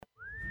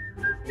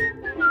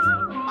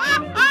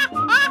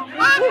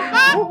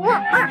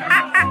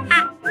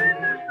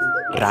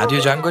Radio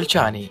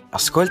Giangolciani,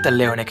 ascolta il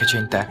leone che c'è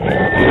in te.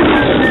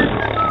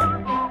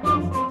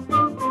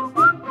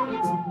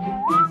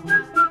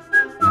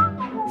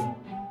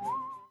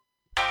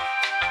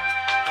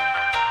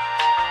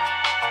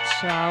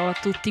 Ciao a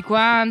tutti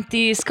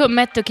quanti,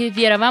 scommetto che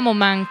vi eravamo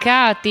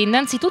mancati.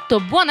 Innanzitutto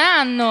buon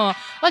anno!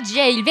 Oggi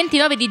è il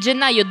 29 di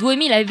gennaio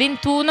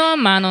 2021,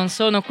 ma non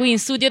sono qui in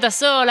studio da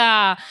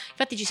sola.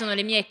 Infatti ci sono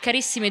le mie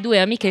carissime due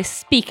amiche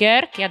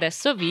speaker che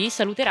adesso vi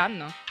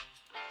saluteranno.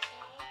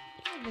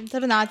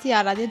 Bentornati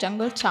a Radio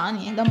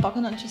Giangolciani, da un po' che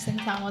non ci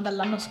sentiamo,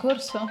 dall'anno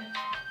scorso.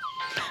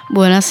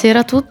 Buonasera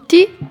a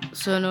tutti,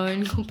 sono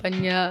in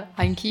compagnia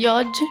anch'io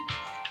oggi.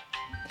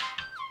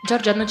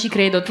 Giorgia, non ci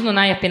credo, tu non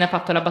hai appena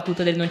fatto la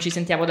battuta del non ci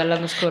sentiamo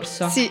dall'anno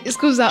scorso? Sì,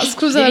 scusa Devi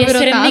davvero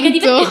essere tanto. mega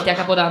divertente a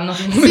Capodanno.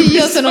 Sì,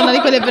 io sono una di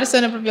quelle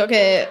persone proprio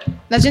che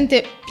la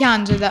gente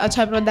piange,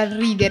 cioè proprio dal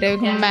ridere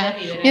con me.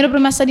 Mi ero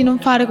promessa di non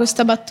fare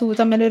questa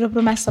battuta, me l'ero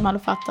promessa ma l'ho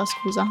fatta,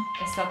 scusa.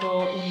 È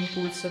stato un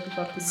impulso più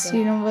forte di te.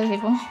 Sì, non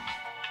volevo.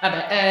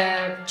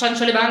 Vabbè,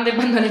 ciancio le bande,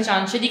 bando alle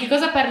ciance. Di che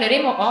cosa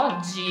parleremo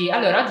oggi?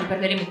 Allora, oggi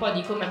parleremo un po'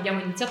 di come abbiamo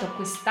iniziato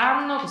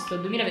quest'anno, questo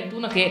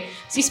 2021 che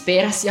si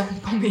spera sia un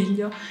po'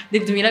 meglio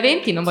del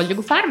 2020, non voglio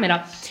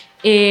gufarmela.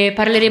 E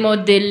parleremo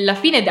della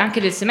fine anche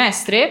del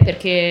semestre,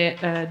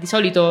 perché di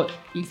solito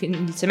il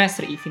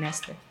finestre,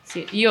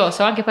 sì, io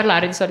so anche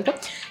parlare di solito,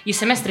 il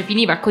semestre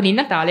finiva con il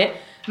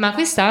Natale, ma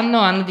quest'anno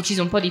hanno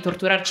deciso un po' di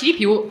torturarci di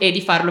più e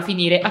di farlo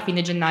finire a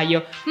fine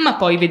gennaio, ma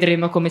poi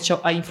vedremo come ciò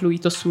ha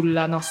influito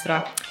sulla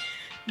nostra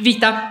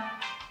vita.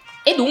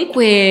 E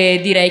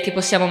dunque direi che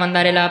possiamo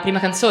mandare la prima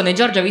canzone.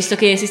 Giorgia, visto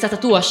che sei stata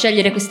tu a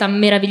scegliere questa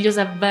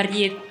meravigliosa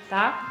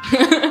varietà,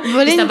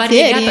 questa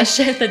variegata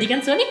scelta di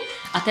canzoni,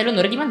 a te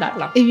l'onore di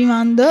mandarla. E vi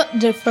mando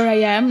Therefore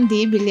I Am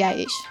di Billie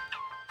Eilish.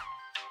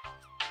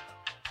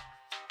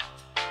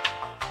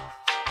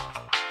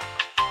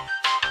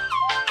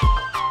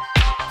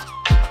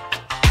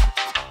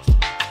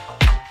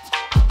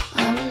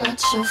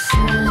 Your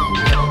friend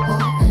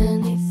or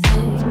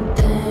anything,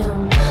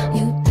 damn.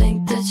 You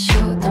think that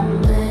you're the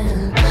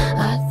man,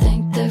 I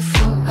think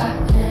therefore I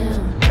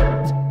am.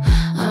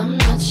 I'm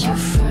not your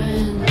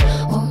friend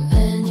or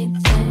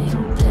anything,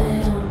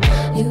 damn.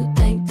 You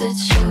think that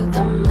you're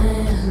the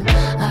man,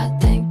 I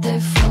think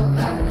therefore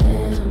I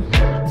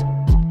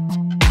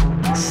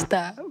am.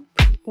 Stop.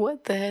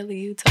 What the hell are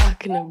you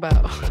talking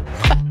about?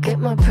 Get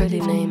my pretty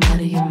name out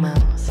of your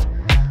mouth.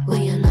 Well,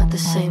 you're not the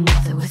same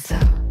with or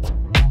without.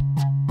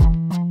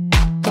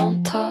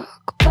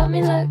 Talk about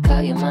me like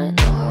how you might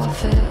know how I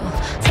feel.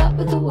 Top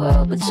of the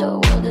world, but your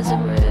world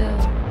isn't real.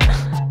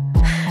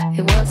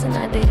 It wasn't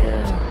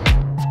ideal.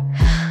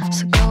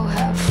 So go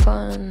have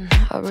fun.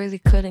 I really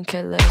couldn't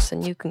care less,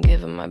 and you can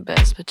give it my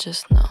best, but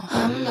just know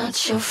I'm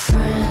not your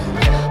friend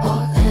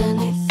or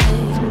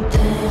anything,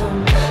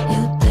 damn.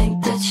 You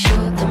think that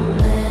you're the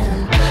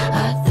man,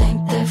 I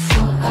think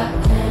therefore I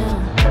am.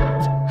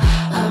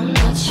 I'm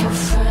not your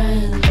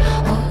friend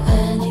or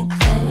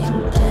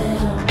anything,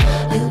 damn.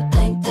 You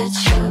think that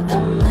you're the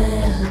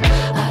man,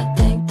 I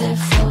think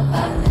therefore I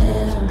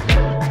am.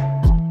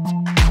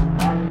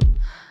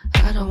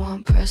 I don't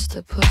want press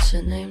to put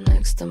your name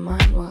next to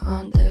mine. We're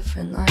on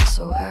different lines,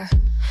 so I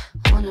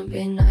wanna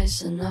be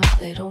nice enough.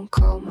 They don't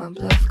call my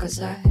bluff, cause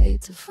I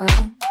hate to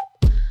fight.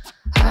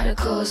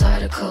 Articles,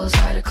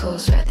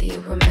 rather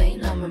you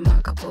remain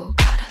unremarkable.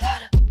 Got a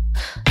lot of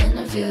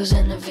interviews.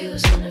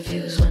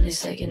 When they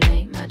say your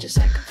name, I just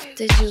act confused.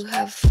 Did you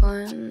have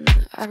fun?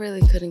 I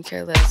really couldn't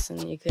care less,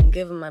 and you couldn't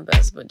give it my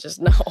best, but just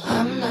know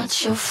I'm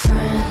not your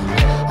friend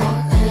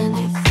or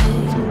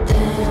anything,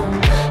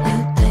 damn.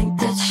 You think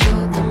that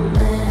you're the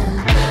man,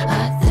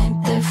 I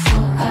think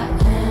therefore I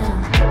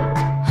am.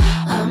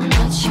 I'm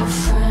not your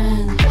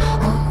friend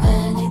or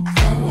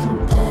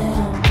anything,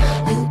 damn.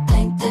 You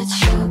think that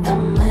you're the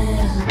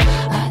man,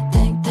 I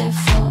think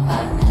therefore I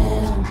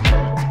am.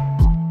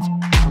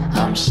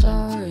 I'm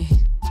sorry.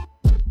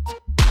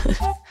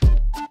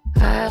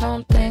 I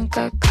don't think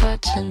I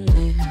caught your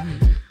name.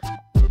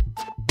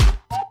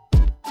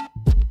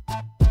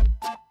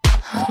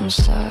 I'm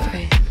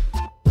sorry.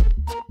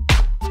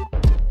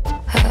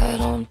 I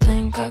don't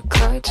think I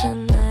caught your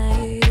name.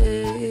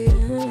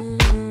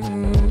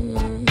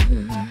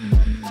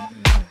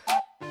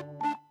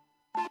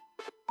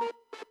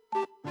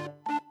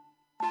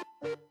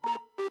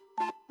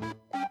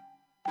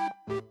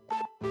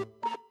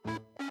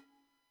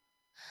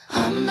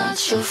 I'm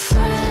not your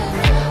friend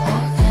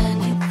or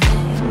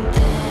anything,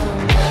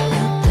 damn.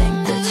 You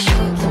think that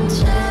you're the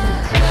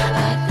man,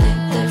 I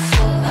think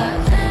therefore I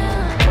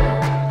am.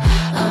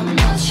 I'm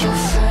not your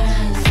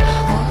friend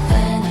or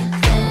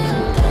anything,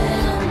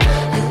 damn.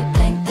 You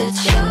think that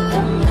you're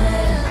the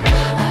man,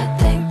 I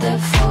think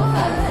therefore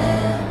I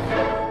am.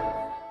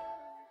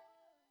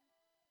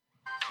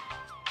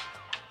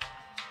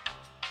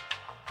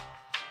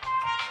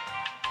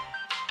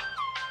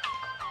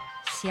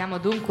 Siamo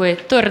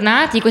dunque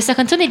tornati. Questa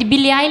canzone di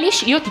Billie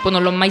Eilish io tipo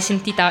non l'ho mai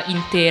sentita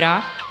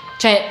intera.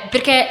 Cioè,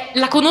 perché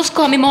la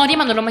conosco a memoria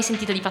ma non l'ho mai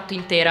sentita di fatto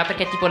intera,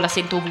 perché tipo la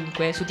sento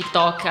ovunque, su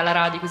TikTok, alla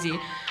radio, così.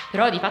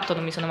 però di fatto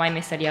non mi sono mai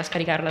messa lì a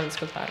scaricarla ad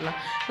ascoltarla.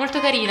 Molto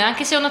carina,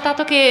 anche se ho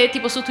notato che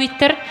tipo su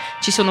Twitter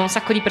ci sono un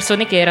sacco di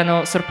persone che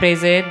erano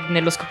sorprese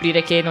nello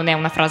scoprire che non è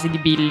una frase di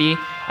Billy,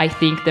 I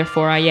think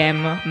therefore I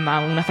am, ma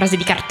una frase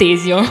di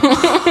Cartesio,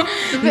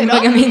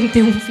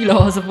 vagamente un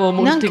filosofo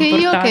molto Neanche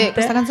importante. io, che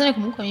questa canzone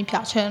comunque mi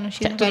piace, è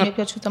un'uscita che mi è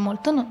piaciuta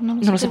molto. Non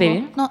lo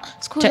sapevi? No,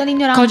 scusa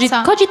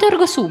l'ignoranza. Cogito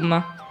ergo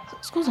sum.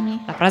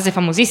 Scusami. La frase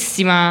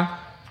famosissima.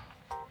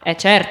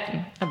 Certo.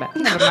 Vabbè,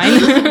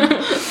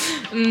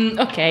 nevermind.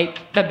 Ok,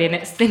 va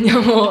bene,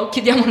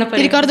 chiudiamo la parentesi.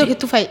 Ti ricordo che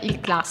tu fai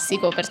il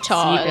classico,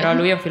 perciò... Sì, però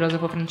lui è un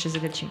filosofo francese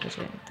del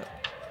 500.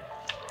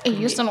 E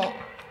io sono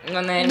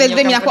non è il del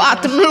mio 2004,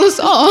 campo di- non lo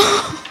so.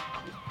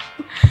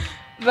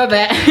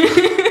 Vabbè.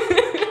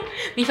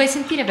 Mi fai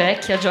sentire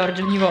vecchia,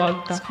 Giorgio, ogni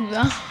volta.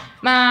 Scusa.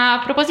 Ma a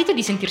proposito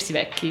di sentirsi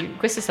vecchi,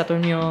 questo è stato il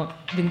mio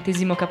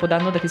 20°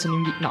 capodanno da che sono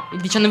in vita. No, il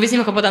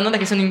 19° capodanno da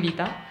che sono in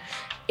vita.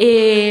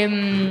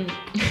 E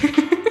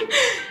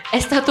è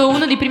stato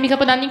uno dei primi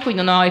capodanni in cui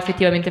non ho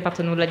effettivamente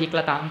fatto nulla di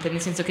eclatante,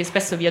 nel senso che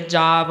spesso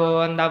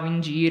viaggiavo, andavo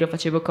in giro,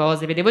 facevo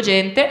cose, vedevo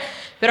gente,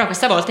 però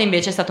questa volta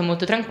invece è stato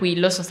molto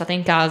tranquillo. Sono stata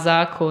in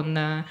casa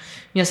con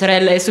mia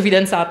sorella e il suo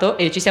fidanzato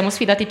e ci siamo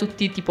sfidati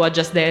tutti tipo a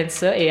Just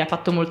Dance e ha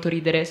fatto molto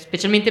ridere,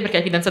 specialmente perché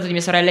il fidanzato di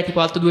mia sorella è tipo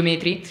alto 2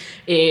 metri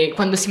e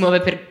quando si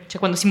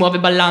muove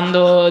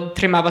ballando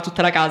tremava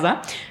tutta la casa,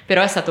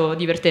 però è stato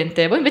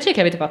divertente. Voi invece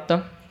che avete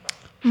fatto?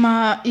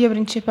 Ma io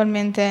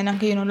principalmente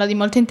neanche io nulla di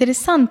molto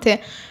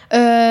interessante,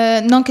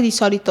 non che di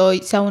solito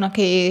sia una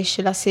che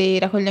esce la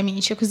sera con gli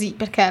amici o così,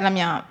 perché la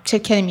mia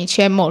cerchia di amici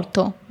è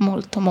molto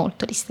molto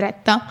molto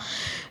ristretta,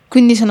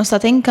 quindi sono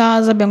stata in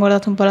casa, abbiamo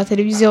guardato un po' la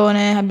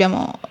televisione,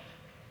 abbiamo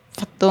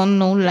fatto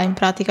nulla in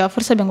pratica,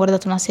 forse abbiamo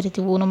guardato una serie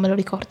TV, non me lo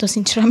ricordo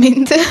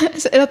sinceramente,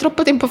 era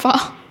troppo tempo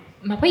fa.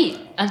 Ma poi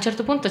a un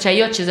certo punto, cioè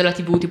io ho acceso la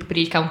TV tipo per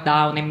il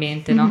countdown in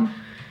mente, no?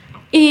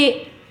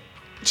 E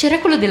c'era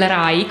quello della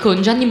Rai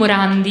con Gianni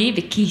Morandi,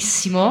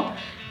 vecchissimo,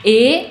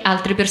 e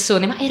altre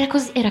persone, ma era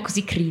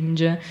così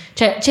cringe.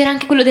 Cioè c'era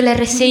anche quello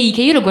dell'RSI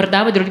che io lo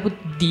guardavo ed ero tipo,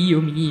 Dio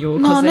mio,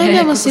 No, cos'è? noi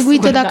abbiamo Cosa sto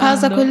seguito da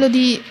casa guardando? quello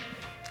di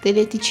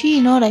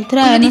Teleticino, Rai 3,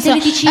 Quello non di so.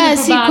 Teleticino,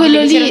 sì, probabile, quello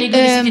che lì. c'erano i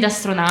due vestiti da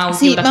astronauti,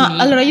 Sì, ora no,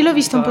 finito, allora io l'ho non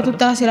visto un po' ricordo.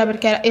 tutta la sera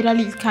perché era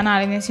lì il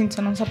canale, nel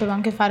senso non sapevo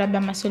anche fare,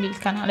 abbiamo messo lì il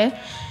canale.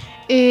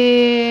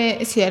 E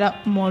sì, era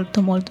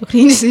molto molto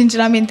cringe,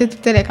 sinceramente,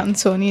 tutte le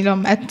canzoni, lo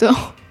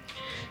ammetto.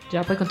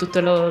 Già, poi con tutto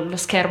lo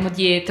schermo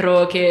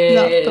dietro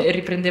che Esatto.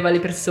 riprendeva le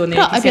persone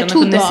Però che è si erano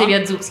piaciuto? connesse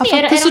via Zoom. Ha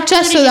fatto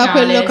successo da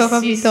quello che ho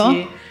capito?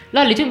 Sì.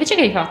 Lolli, tu invece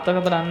che hai fatto a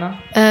Capodanno?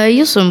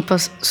 Io sono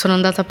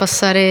andata a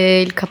passare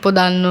il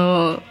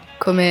Capodanno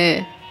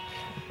come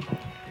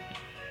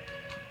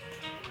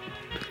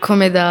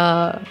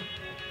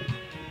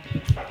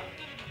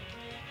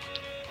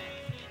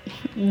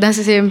da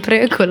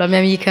sempre con la mia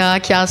amica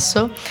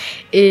Chiasso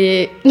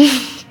e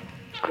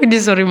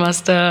quindi sono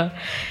rimasta,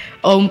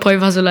 ho un po'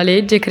 evaso la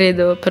legge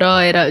credo, però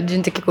era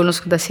gente che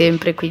conosco da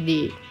sempre,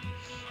 quindi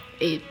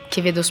e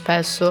che vedo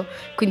spesso,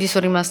 quindi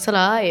sono rimasta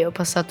là e ho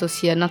passato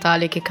sia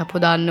Natale che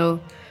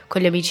Capodanno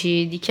con gli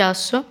amici di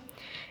Chiasso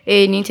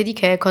e niente di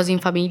che, cose in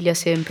famiglia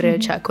sempre,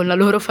 cioè con la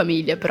loro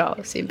famiglia, però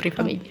sempre in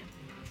famiglia.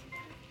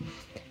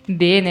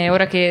 Bene,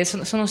 ora che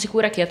sono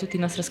sicura che a tutti i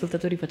nostri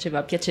ascoltatori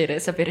faceva piacere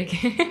sapere che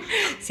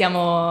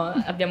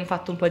abbiamo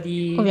fatto un po'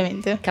 di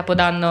Ovviamente.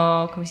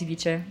 Capodanno, come si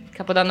dice?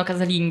 Capodanno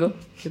casalingo,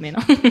 più o meno.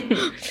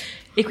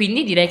 E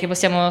quindi direi che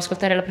possiamo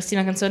ascoltare la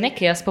prossima canzone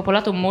che ha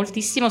spopolato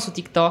moltissimo su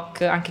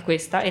TikTok, anche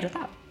questa. In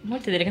realtà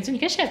molte delle canzoni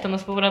che hai scelto hanno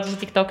spopolato su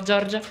TikTok,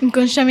 Giorgia.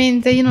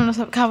 Inconsciamente, io non lo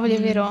so, cavoli,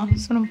 è vero,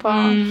 sono un po'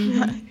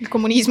 il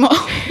comunismo.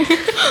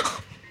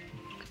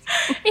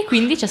 E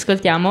quindi ci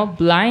ascoltiamo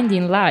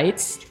Blinding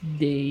Lights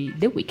di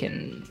The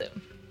Weeknd.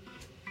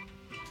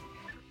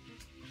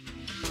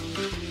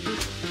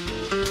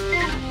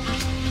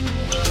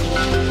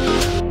 I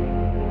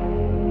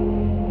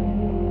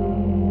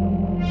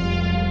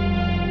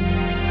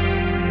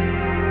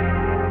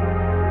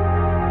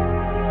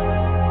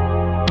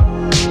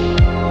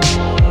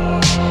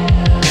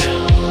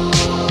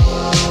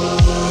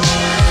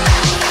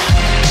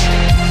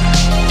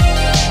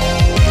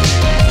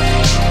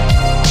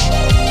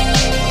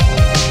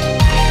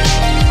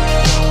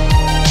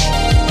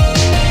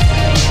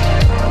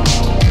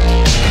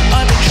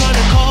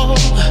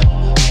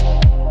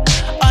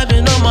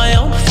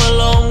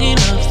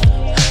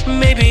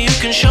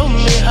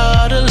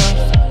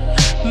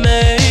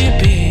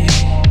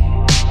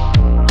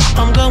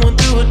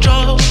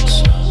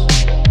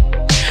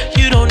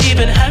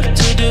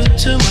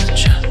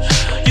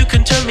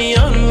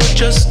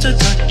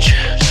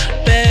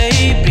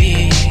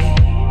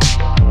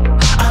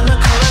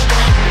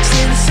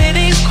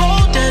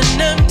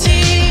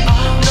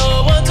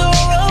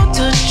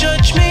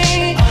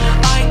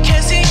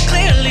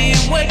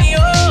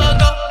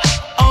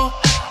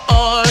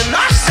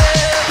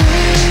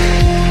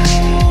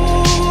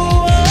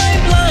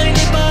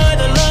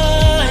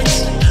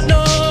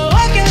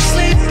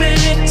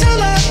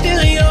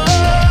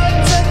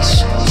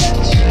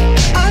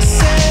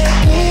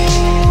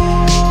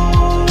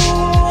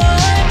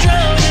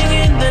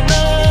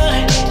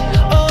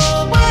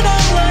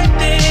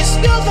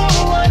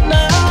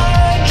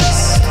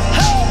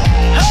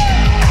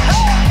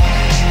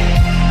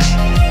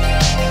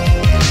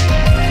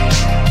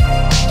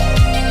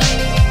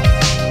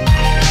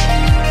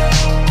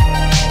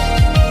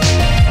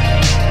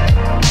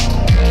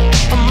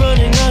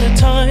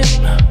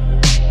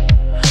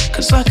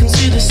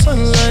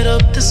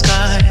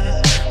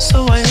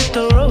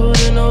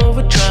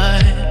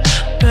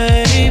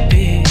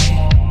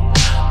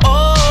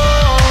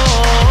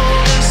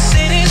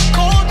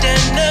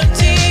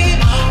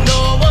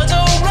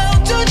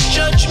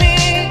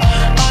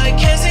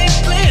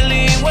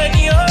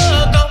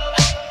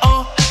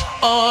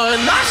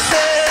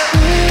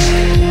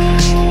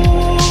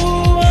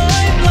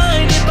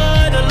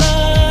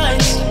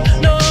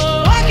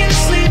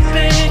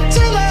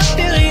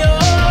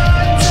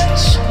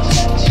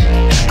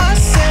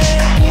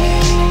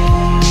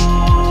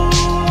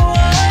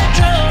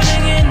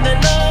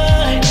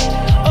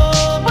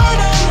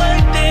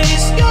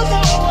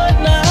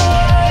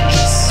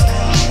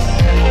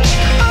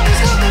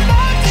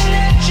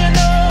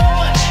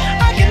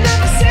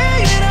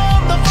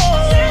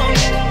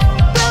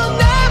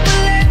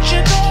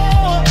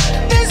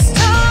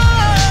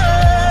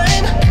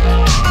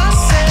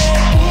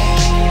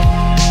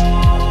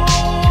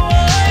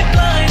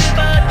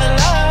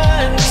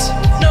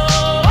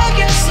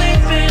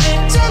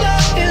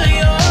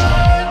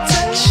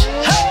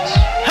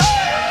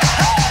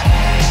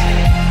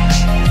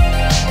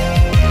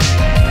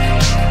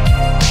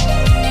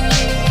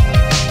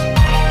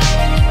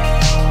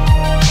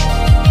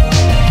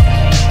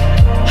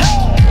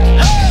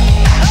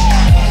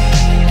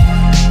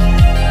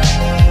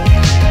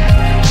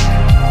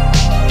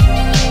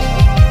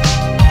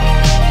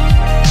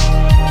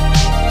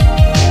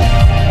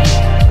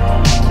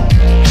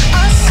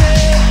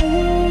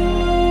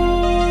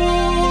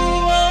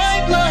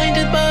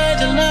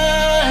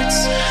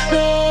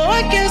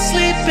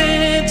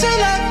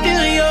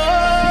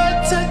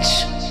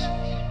Touch.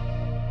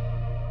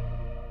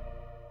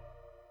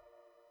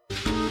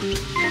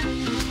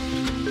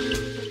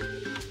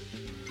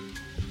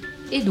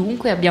 E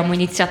dunque abbiamo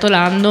iniziato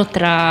l'anno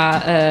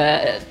tra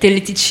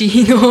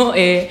Teleticino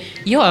e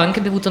io ho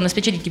anche bevuto una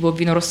specie di tipo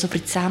vino rosso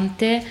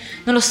frizzante,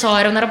 non lo so,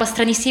 era una roba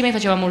stranissima e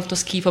faceva molto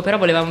schifo, però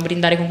volevamo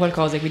brindare con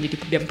qualcosa, quindi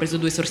tipo abbiamo preso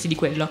 2 sorsi di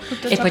quello.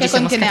 Tutto e ciò poi che ci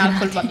siamo contiene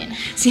scatenati. alcol va bene.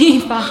 Sì,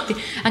 infatti,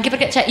 anche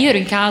perché cioè, io ero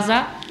in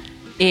casa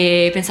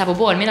e pensavo,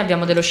 boh, almeno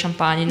abbiamo dello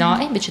champagne, no?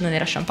 E invece non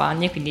era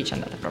champagne, quindi ci è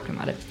andata proprio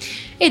male.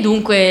 E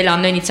dunque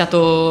l'anno è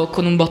iniziato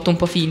con un botto un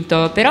po'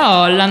 finto,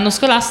 però l'anno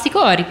scolastico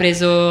ha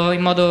ripreso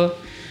in modo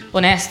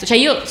onesto. Cioè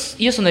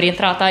io sono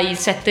rientrata il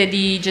 7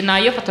 di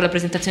gennaio, ho fatto la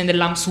presentazione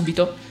dell'AM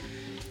subito,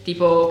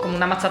 tipo come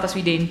una mazzata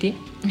sui denti.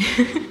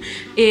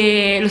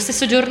 E lo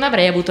stesso giorno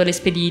avrei avuto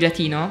l'ESPE di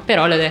latino,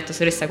 però le ho detto,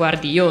 sorella,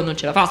 guardi, io non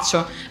ce la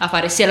faccio a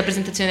fare sia la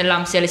presentazione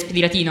dell'AM sia l'ESPE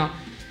di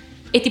latino.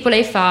 E tipo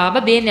lei fa, va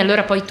bene,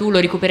 allora poi tu lo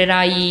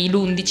recupererai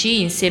l'11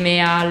 insieme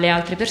alle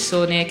altre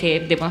persone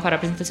che devono fare la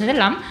presentazione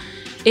dell'AM.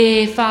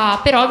 E fa,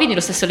 però vieni lo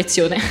stesso a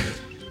lezione.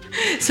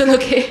 Solo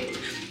che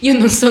io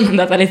non sono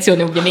andata a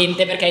lezione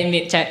ovviamente,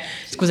 perché cioè,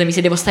 scusami,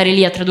 se devo stare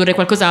lì a tradurre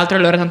qualcos'altro,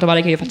 allora tanto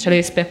vale che io faccia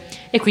l'ESPE.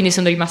 E quindi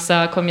sono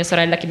rimasta con mia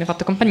sorella che mi ha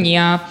fatto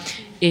compagnia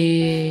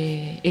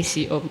e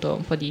sì, ho avuto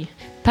un po' di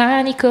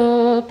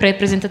panico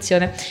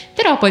pre-presentazione,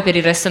 però poi per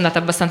il resto è andata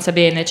abbastanza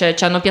bene. Cioè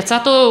ci hanno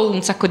piazzato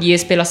un sacco di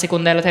ESPE la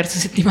seconda e la terza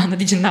settimana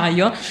di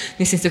gennaio,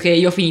 nel senso che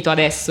io ho finito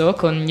adesso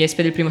con gli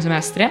ESPE del primo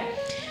semestre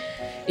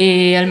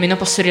e almeno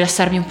posso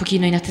rilassarmi un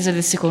pochino in attesa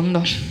del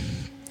secondo.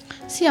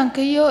 Sì,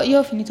 anche io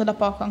ho finito da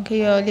poco, anche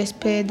io gli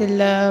ESPE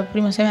del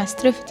primo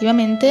semestre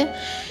effettivamente,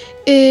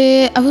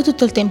 e avevo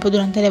tutto il tempo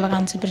durante le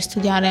vacanze per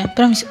studiare,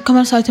 però come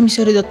al solito mi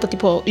sono ridotta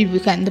tipo il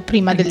weekend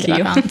prima delle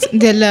Anch'io. vacanze,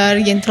 del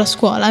rientro a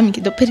scuola. Mi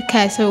chiedo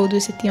perché se avevo 2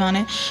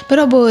 settimane,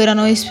 però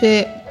erano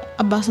ESPE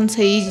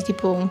abbastanza easy,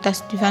 tipo un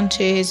test di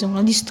francese,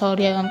 uno di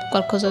storia,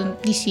 qualcosa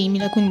di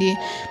simile, quindi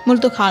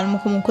molto calmo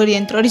comunque il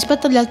rientro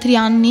rispetto agli altri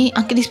anni,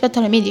 anche rispetto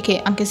alle medie, che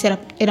anche se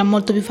era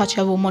molto più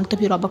facile, avevo molta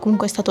più roba,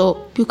 comunque è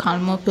stato più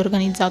calmo, più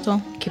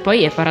organizzato. Che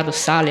poi è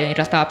paradossale in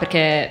realtà,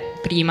 perché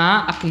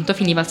prima appunto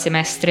finiva il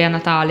semestre a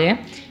Natale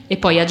e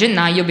poi a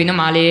gennaio bene o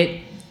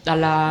male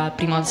dalla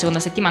prima o seconda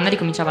settimana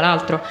ricominciava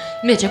l'altro.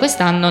 Invece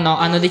quest'anno no,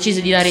 hanno deciso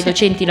di dare ai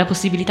docenti la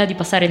possibilità di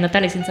passare il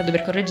Natale senza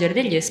dover correggere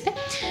degli ESPE,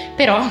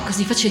 però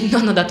così facendo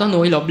hanno dato a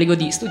noi l'obbligo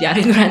di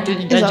studiare durante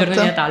il giorno di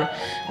Natale,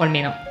 o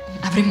almeno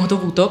avremmo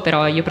dovuto,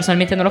 però io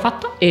personalmente non l'ho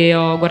fatto e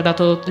ho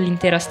guardato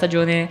l'intera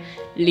stagione,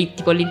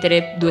 tipo le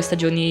intere 2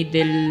 stagioni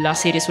della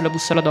serie sulla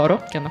bussola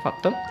d'oro che hanno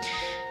fatto,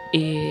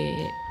 e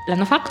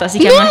l'hanno fatta, si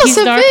chiama Non lo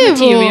His Dark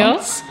sapevo!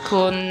 Materials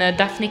con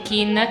Daphne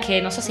Keane,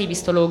 che non so se hai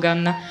visto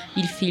Logan,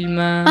 il film.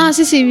 Ah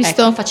sì,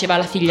 visto. Ecco, faceva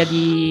la figlia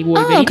di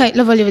Wolverine. Ah ok,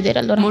 lo voglio vedere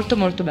allora. Molto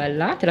molto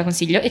bella, te la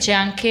consiglio. E c'è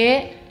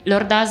anche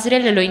Lord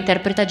Asriel, lo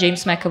interpreta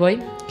James McAvoy,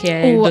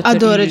 che è il dottor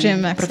adoro il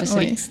James professor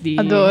McAvoy. X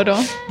Adoro.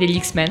 degli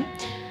X-Men.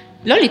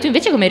 Lolly, tu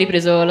invece come hai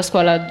ripreso la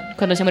scuola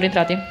quando siamo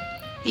rientrati?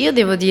 Io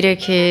devo dire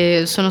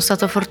che sono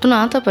stata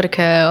fortunata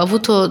perché ho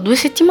avuto 2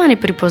 settimane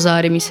per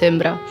riposare, mi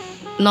sembra.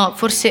 No,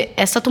 forse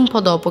è stato un po'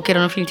 dopo che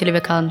erano finite le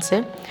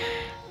vacanze,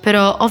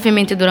 però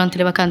ovviamente durante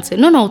le vacanze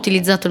non ho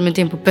utilizzato il mio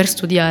tempo per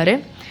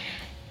studiare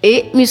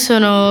e mi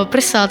sono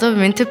pressata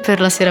ovviamente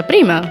per la sera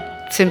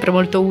prima, sempre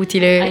molto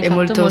utile Hai e fatto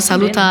molto molto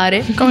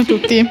salutare. Come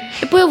tutti.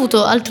 E poi ho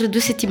avuto altre 2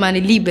 settimane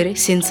libere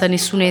senza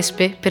nessun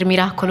ESPE, per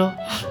miracolo.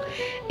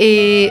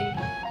 E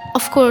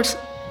of course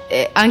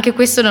anche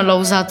questo non l'ho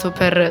usato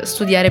per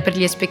studiare per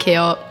gli ESPE che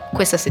ho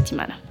questa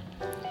settimana.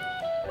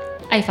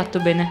 Hai fatto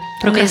bene.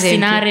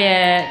 Procrastinare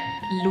è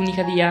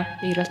l'unica via,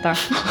 in realtà.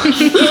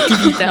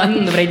 No,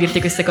 non dovrei dirti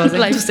queste cose.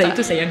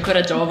 Tu sei ancora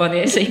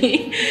giovane,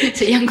 sei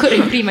ancora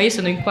in prima, io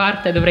sono in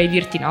quarta e dovrei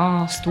dirti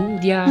no,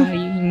 studia,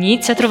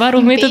 inizia a trovare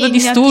un metodo di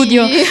Impegnati.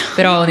 studio.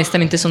 Però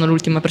onestamente sono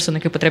l'ultima persona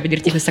che potrebbe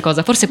dirti questa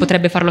cosa. Forse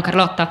potrebbe farlo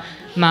Carlotta,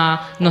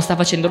 ma non sta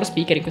facendo lo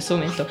speaker in questo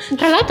momento.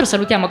 Tra l'altro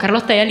salutiamo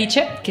Carlotta e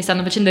Alice che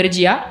stanno facendo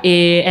regia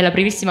e è la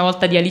primissima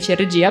volta di Alice in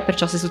regia,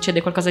 perciò se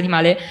succede qualcosa di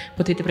male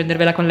potete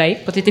prendervela con lei,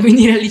 potete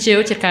venire al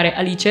liceo, cercare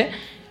Alice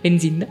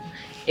Benzin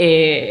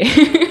e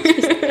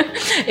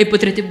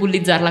potrete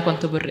bullizzarla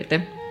quanto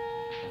vorrete.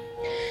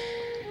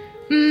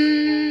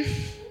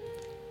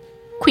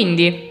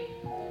 Quindi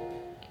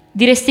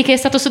diresti che è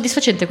stato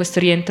soddisfacente questo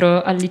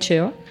rientro al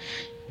liceo?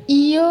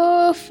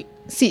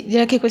 Sì,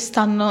 direi che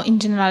quest'anno in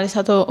generale è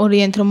stato un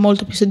rientro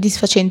molto più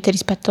soddisfacente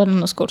rispetto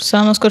all'anno scorso.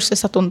 L'anno scorso è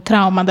stato un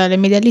trauma dalle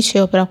medie al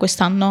liceo, però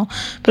quest'anno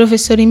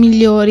professori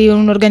migliori,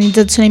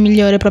 un'organizzazione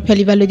migliore proprio a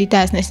livello di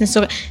test, nel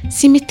senso che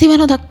si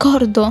mettevano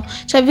d'accordo,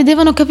 cioè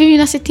vedevano che avevi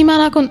una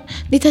settimana con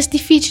dei test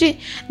difficili,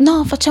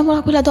 no,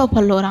 facciamola quella dopo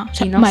allora.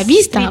 Cioè, mai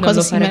vista una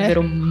cosa simile? Non lo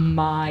farebbero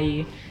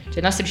mai. Cioè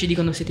i nostri ci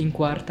dicono siete in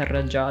quarta,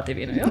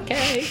 arrangiatevi. Noi,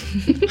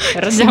 ok,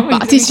 arrangiamo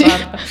Simpatici. in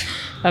quarta.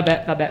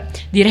 Vabbè,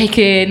 direi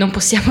che non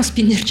possiamo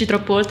spingerci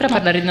troppo oltre a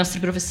parlare dei nostri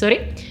professori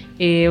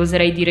e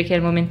oserei dire che è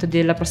il momento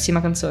della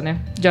prossima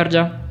canzone.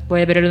 Giorgia,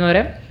 vuoi avere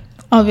l'onore?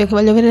 Ovvio che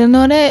voglio avere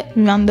l'onore,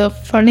 mi mando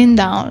Falling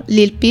Down,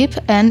 Lil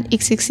Peep and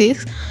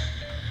XXX.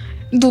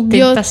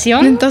 dubbio,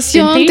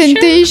 Temptation?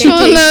 Temptation,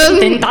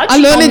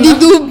 allora di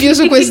dubbio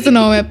su questo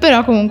nome,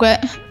 però comunque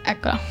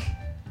eccola.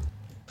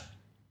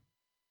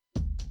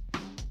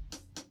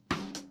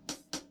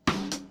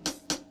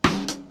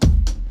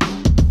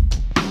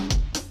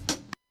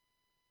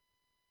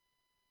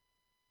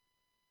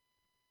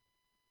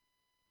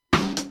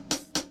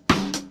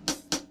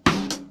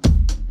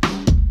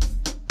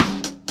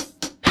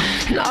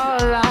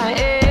 All I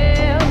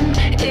am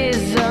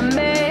is a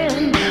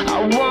man.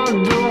 I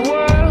want the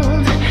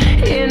world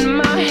in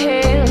my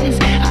hands.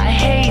 I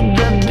hate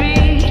the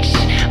beach,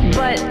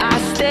 but I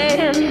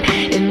stand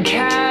in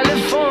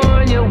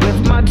California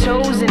with my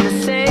toes in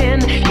the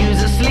sand. Use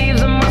the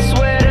sleeves of my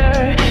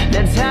sweater.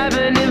 Let's have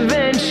an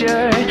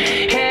adventure.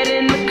 Head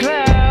in the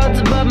clouds,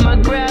 above my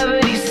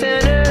gravity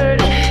centered.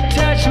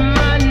 Touch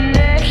my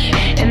neck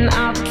and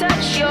I'll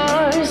touch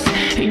yours.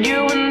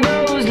 You and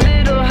those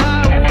little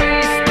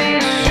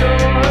high-waisted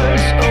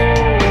shorts. Oh,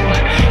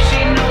 she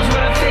knows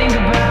what I think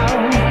about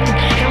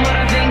and what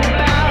I think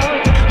about.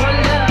 One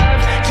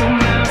love, two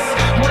mouths.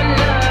 One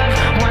love,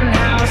 one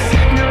house.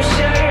 No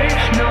shirt,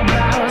 no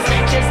blouse,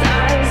 just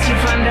eyes. You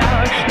find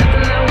out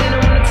nothing that we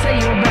don't wanna tell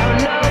you about.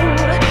 No,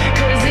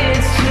 'cause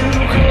it's too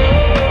cold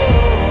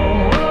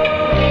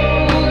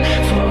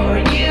for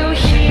you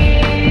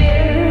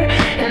here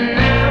and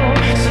now.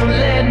 So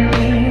let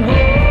me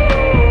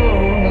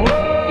hold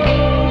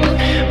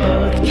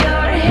both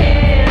your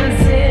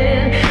hands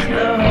in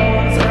the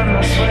holes of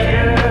my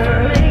sweater.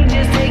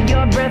 Just take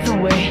your breath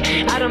away.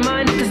 I don't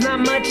mind if there's not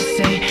much to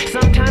say.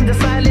 Sometimes the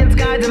silence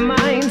guides the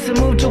mind to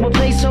move to a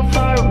place so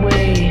far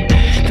away.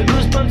 The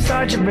goosebumps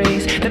start to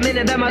raise the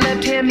minute that my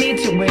left hand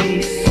meets your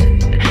waist.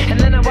 And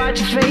then I watch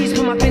your face,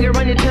 put my finger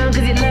on your tongue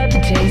 'cause you love the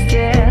taste,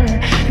 yeah.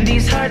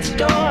 These hearts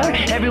adore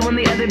everyone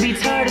the other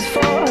beats hard is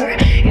for.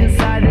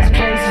 Inside this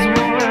place is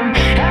warm,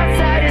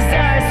 outside is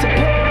ice to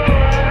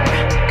pour.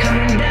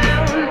 Coming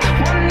down,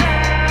 one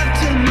love,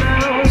 two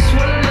mouths.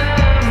 One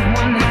love,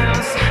 one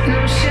house. No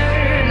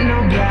shirt, no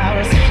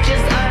blouse,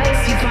 just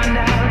ice. You find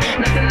out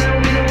nothing that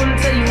we don't wanna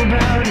tell you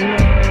about. No,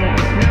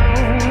 no,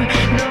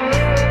 no,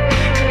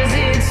 'cause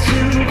it's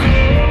too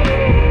cold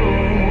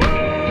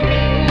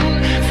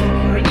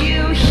for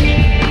you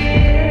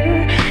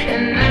here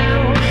and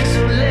now.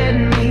 So let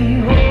me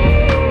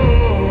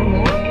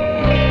hold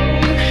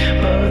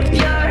both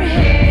your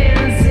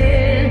hands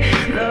in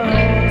the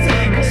holes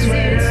of my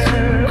sweater.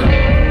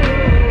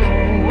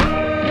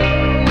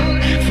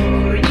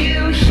 For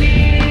you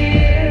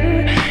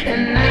here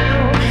and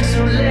now.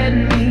 So let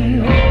me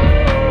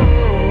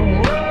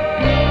hold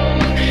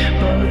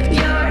both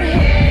your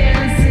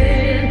hands in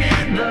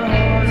the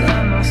holes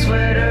of my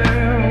sweater.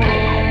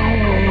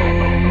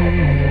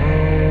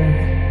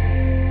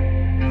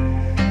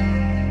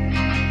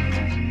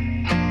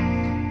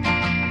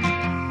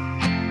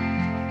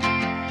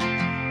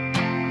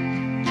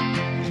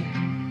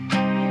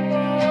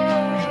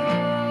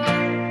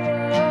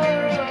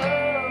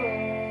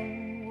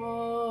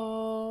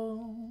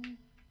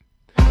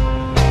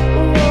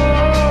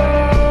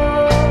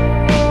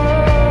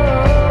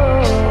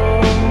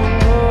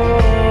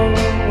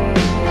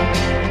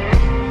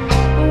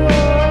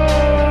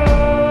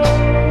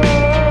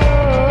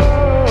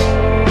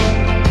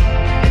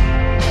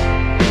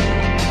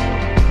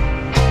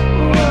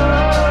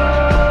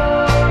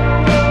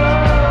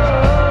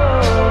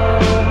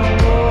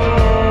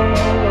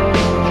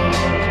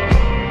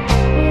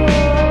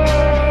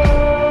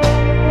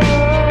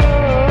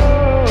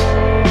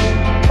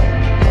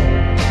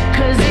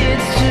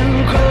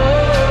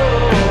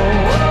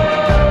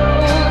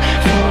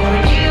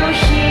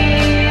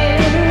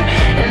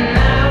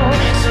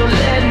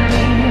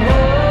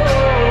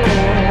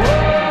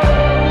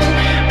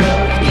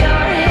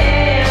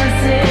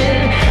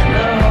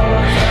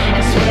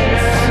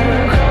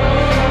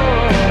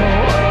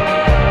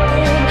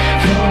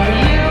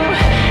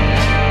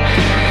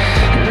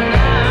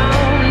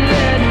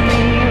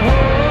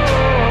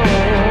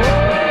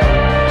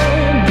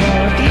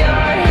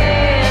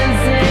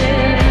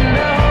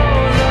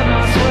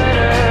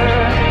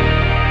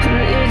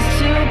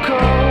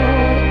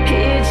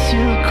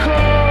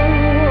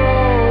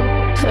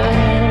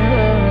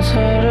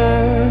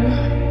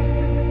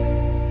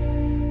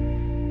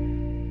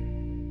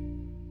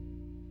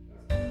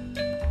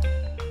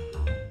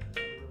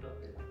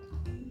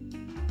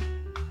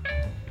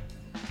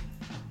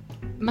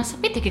 Ma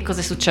sapete che cosa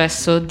è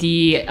successo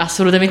di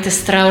assolutamente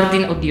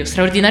straordinario? Oddio,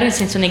 straordinario in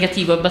senso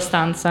negativo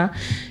abbastanza.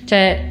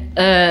 Cioè,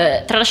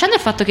 tralasciando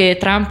il fatto che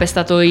Trump è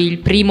stato il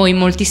primo in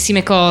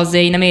moltissime cose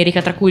in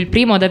America, tra cui il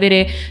primo ad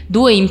avere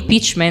 2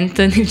 impeachment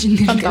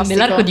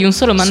nell'arco di un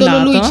solo mandato.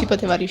 Solo lui ci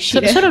poteva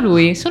riuscire. Solo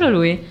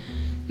lui.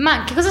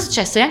 Ma che cosa è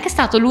successo? È anche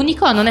stato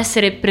l'unico a non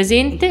essere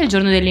presente il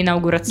giorno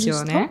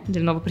dell'inaugurazione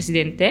del nuovo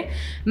presidente,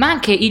 ma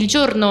anche il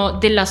giorno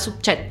della...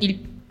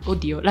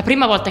 la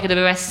prima volta che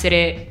doveva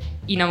essere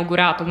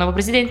inaugurato il nuovo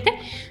presidente,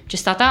 c'è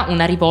stata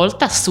una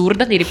rivolta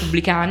assurda dei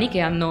repubblicani che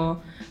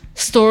hanno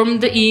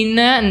stormed in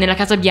nella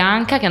Casa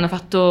Bianca, che hanno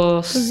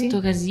fatto sto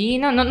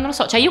casino. Non lo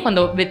so, cioè io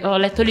quando ho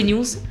letto le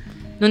news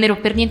non ero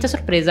per niente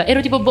sorpresa, ero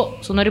tipo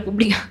sono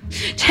repubblicano,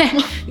 cioè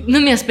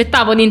non mi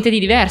aspettavo niente di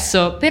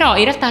diverso, però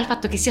in realtà il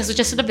fatto che sia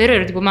successo davvero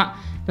ero tipo ma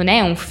non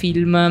è un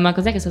film, ma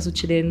cos'è che sta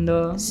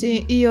succedendo?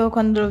 Sì, io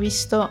quando l'ho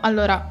visto,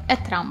 allora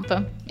è Trump,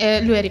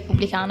 lui è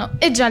repubblicano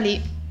e già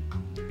lì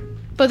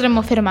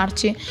potremmo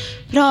fermarci,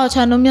 però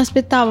cioè non mi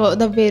aspettavo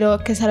davvero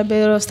che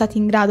sarebbero stati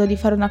in grado di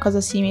fare una cosa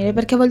simile,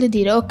 perché voglio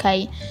dire,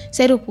 ok,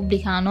 sei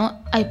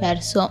repubblicano, hai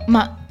perso,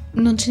 ma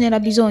non ce n'era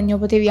bisogno,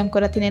 potevi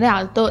ancora tenere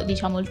alto,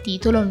 diciamo, il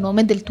titolo, il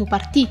nome del tuo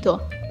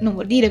partito. Non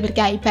vuol dire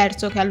perché hai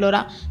perso che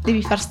allora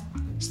devi far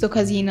sto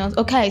casino.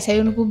 Ok, sei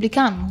un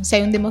repubblicano, sei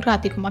un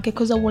democratico, ma che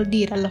cosa vuol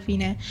dire alla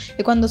fine?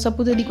 E quando ho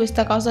saputo di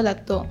questa cosa ho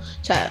detto,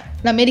 cioè,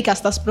 l'America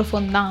sta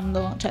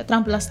sprofondando, cioè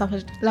Trump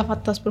l'ha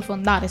fatta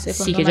sprofondare,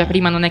 secondo me. Sì, che già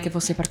prima non è che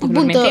fosse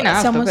particolarmente Appunto, in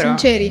alto, siamo però.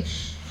 sinceri,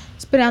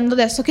 sperando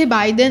adesso che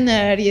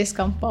Biden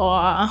riesca un po'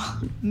 a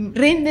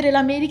rendere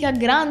l'America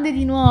grande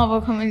di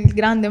nuovo, come il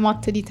grande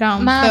motto di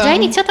Trump. Ma ha già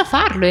iniziato a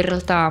farlo in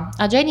realtà,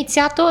 ha già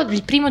iniziato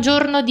il primo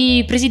giorno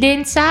di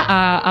presidenza,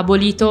 ha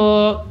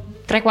abolito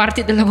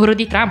 3/4 del lavoro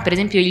di Trump, per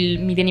esempio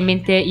mi viene in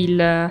mente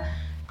il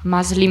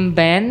Muslim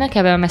ban che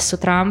aveva messo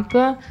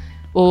Trump,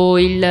 o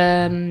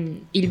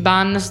il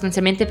ban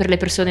sostanzialmente per le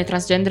persone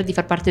transgender di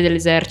far parte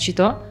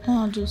dell'esercito.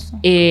 Oh, giusto.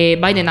 E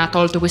Biden ha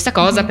tolto questa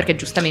cosa perché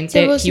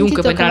giustamente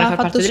chiunque può entrare a far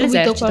parte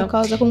dell'esercito.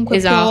 Qualcosa comunque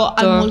esatto.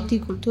 al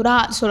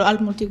multiculturale, solo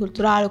al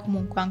multiculturale o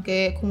comunque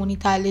anche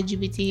comunità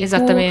LGBT.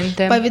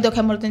 Esattamente. Poi vedo che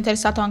è molto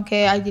interessato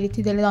anche ai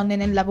diritti delle donne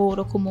nel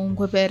lavoro,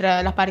 comunque per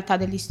la parità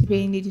degli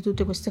stipendi, di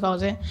tutte queste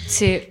cose.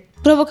 Sì.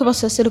 Trovo che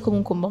possa essere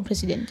comunque un buon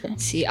presidente.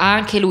 Sì, ha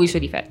anche lui i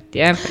suoi difetti,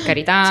 per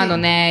carità, Sì.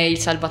 non è il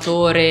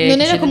salvatore. Non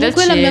che era scende dal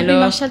comunque la mia cielo.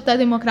 prima scelta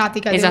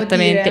democratica, devo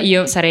Esattamente, dire.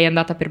 io sarei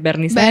andata per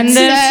Bernie Bernie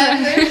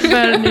Sanders.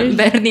 Sanders.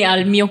 Bernie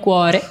al mio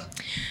cuore.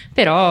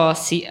 Però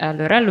sì,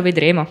 allora lo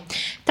vedremo.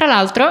 Tra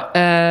l'altro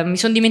mi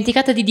sono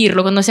dimenticata di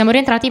dirlo quando siamo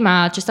rientrati,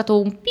 ma c'è stato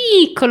un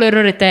piccolo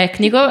errore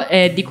tecnico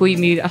di cui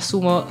mi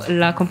assumo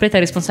la completa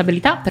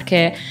responsabilità,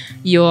 perché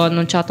io ho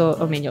annunciato,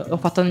 o meglio, ho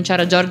fatto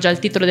annunciare a Giorgia il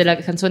titolo della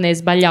canzone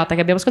sbagliata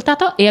che abbiamo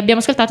ascoltato, e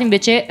abbiamo ascoltato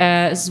invece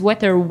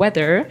Sweater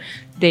Weather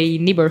dei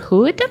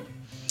Neighborhood,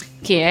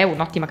 che è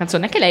un'ottima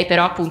canzone anche lei,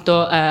 però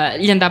appunto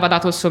gli andava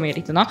dato il suo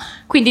merito, no?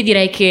 Quindi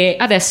direi che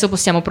adesso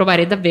possiamo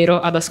provare davvero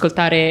ad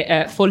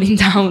ascoltare Falling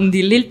Down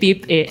di Lil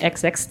Peep e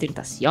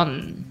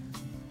XXXTentacion.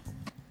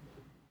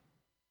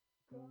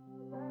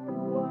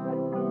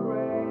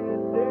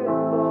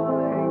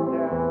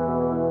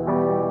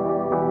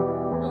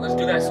 Let's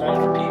do that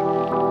song for Pete.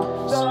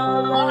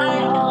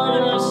 Sunlight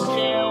on your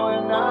skin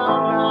when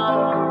I'm not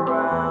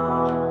around.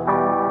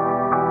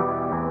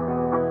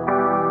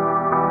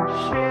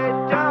 Shit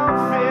don't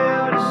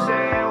feel the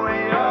same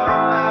when you're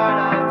out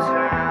of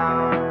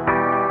town.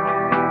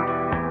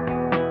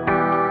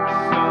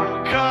 So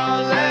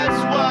come, let's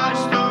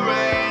watch the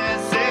rain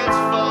as it's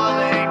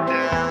falling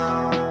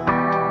down.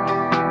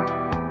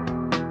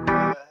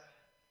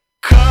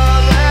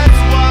 Come, let's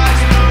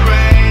watch the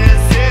rain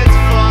as it's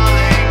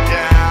falling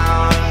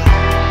down.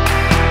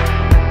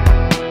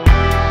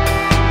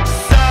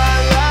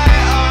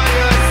 Sunlight on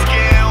your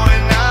skin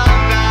when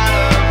I'm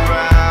not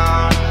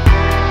around.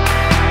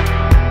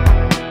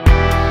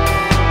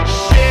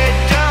 Shit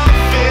don't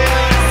feel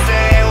the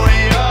same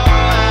when you're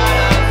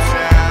out of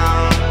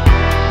town.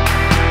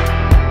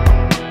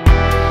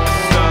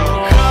 So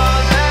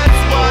come, let's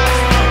watch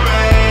the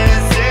rain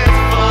as it's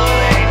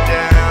falling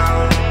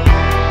down.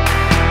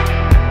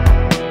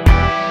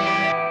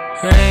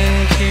 Rain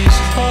keeps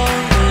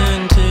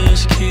falling,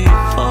 just keep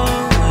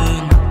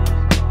falling.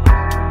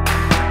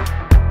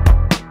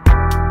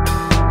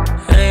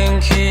 Rain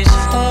keeps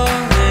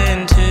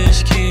falling,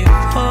 just keep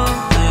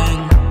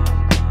falling.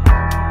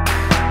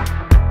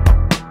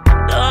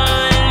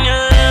 Darling,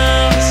 your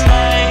love is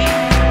like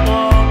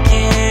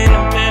walking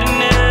on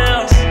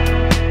bitterness,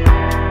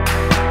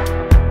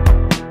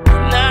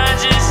 and I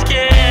just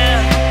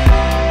can't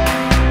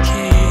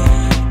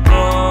keep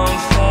on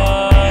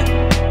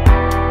fighting.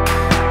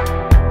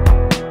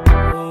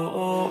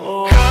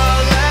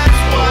 Come, let's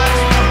watch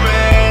the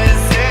rain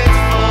as it's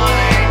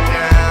falling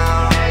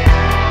down.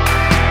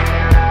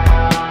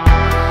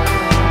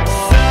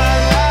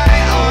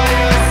 Sunlight on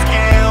your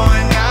skin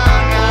when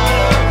I'm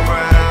not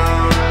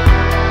around.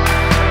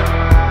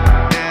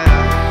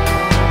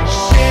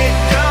 Shit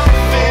don't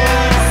feel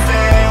the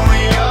same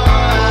when you're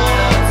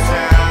out of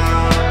town.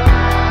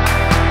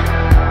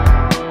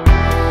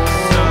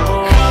 So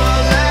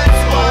come,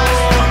 let's watch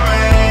the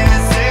rain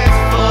as it's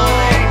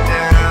falling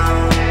down.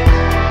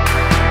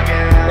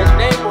 His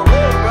name will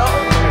live, bro.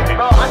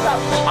 Bro,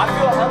 I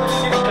feel hella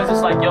shitty because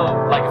it's like, yo,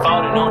 like if I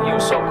would have known he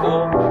was so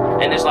cool,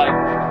 and it's like,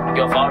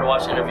 yo, if I would have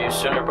watched interviews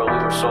sooner, bro, we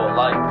were so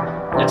alike.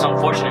 It's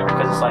unfortunate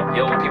because it's like,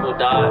 yo, when people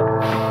die,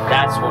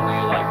 that's when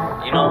you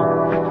like, you know,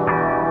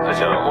 because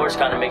your remorse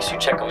kind of makes you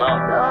check them out.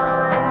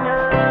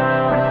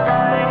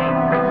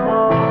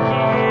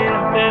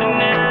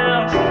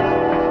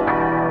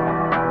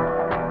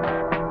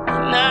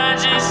 And I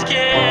just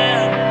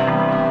can't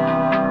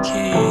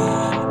keep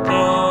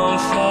on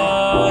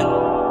fighting.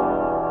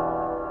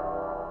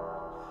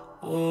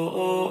 Oh,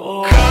 oh,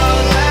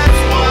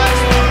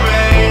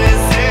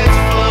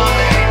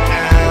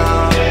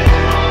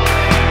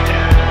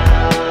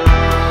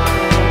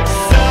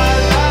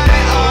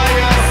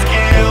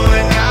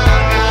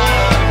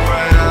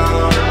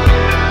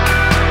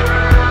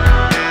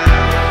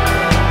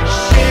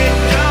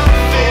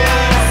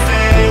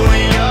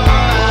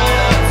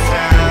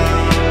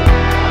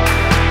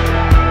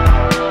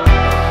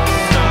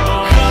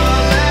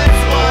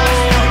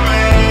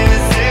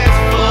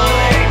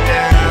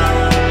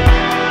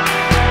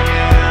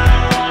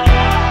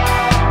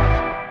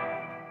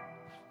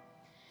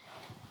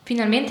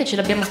 finalmente ce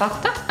l'abbiamo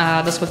fatta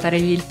ad ascoltare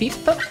Lil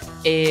Peep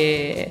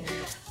e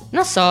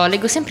non so,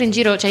 leggo sempre in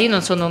giro, cioè io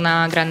non sono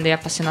una grande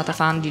appassionata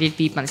fan di Lil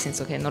Peep, ma nel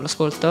senso che non lo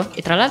ascolto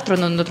e tra l'altro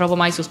non lo trovo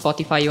mai su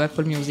Spotify o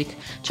Apple Music,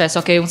 cioè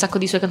so che un sacco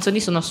di sue canzoni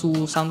sono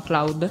su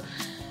SoundCloud,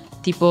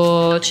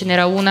 tipo ce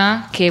n'era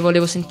una che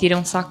volevo sentire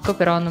un sacco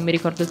però non mi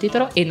ricordo il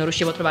titolo e non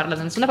riuscivo a trovarla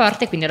da nessuna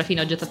parte, quindi alla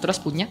fine ho gettato la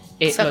spugna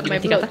e l'ho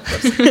dimenticata.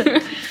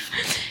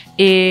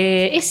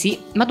 E sì,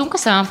 ma dunque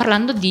stavamo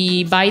parlando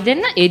di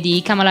Biden e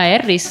di Kamala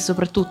Harris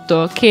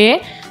soprattutto,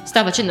 che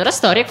sta facendo la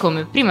storia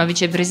come prima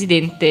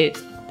vicepresidente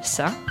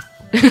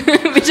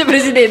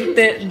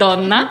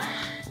donna,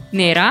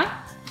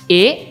 nera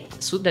e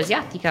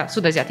sudasiatica,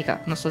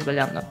 non sto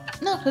sbagliando.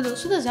 No, credo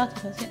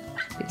sudasiatica, sì.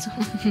 Penso.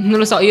 Non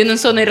lo so, io non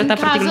sono in realtà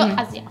caso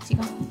particolarmente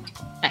asiatica.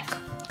 Ecco,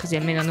 così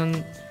almeno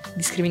non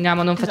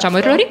discriminiamo, non facciamo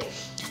errori.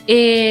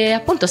 E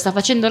appunto sta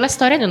facendo la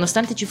storia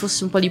nonostante ci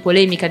fosse un po' di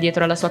polemica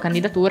dietro alla sua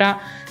candidatura,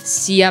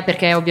 sia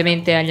perché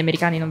ovviamente agli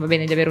americani non va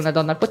bene di avere una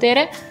donna al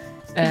potere,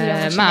 ma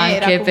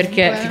nera, anche comunque.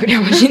 perché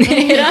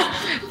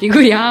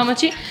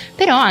figuriamoci,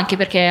 però anche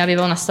perché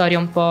aveva una storia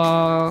un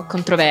po'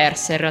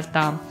 controversa in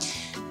realtà.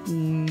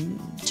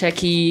 C'è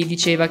chi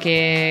diceva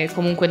che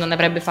comunque non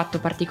avrebbe fatto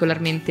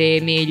particolarmente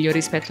meglio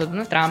rispetto a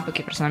Donald Trump,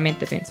 che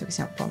personalmente penso che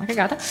sia un po' una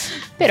cagata,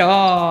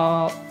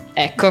 però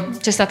ecco,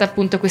 c'è stata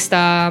appunto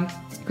questa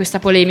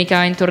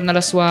polemica intorno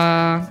alla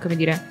sua, come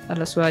dire,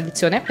 alla sua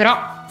elezione,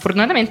 però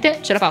fortunatamente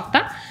ce l'ha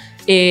fatta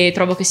e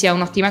trovo che sia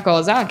un'ottima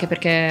cosa, anche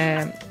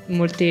perché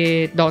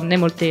molte donne,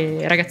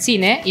 molte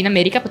ragazzine in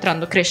America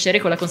potranno crescere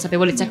con la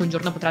consapevolezza che un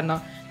giorno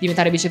potranno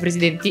diventare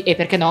vicepresidenti e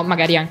perché no,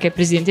 magari anche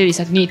presidenti degli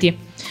Stati Uniti,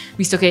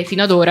 visto che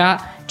fino ad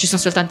ora ci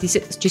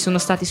sono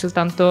stati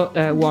soltanto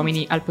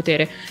uomini al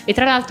potere. E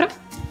tra l'altro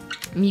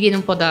mi viene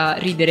un po' da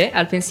ridere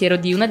al pensiero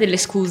di una delle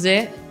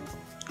scuse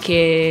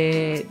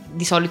che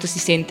di solito si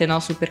sente, no,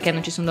 sul perché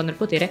non ci sono donne al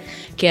potere,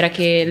 che era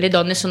che le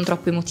donne sono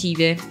troppo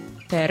emotive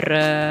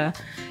per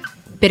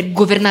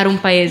governare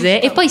un paese,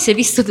 e poi si è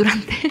visto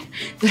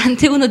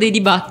durante uno dei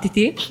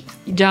dibattiti,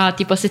 già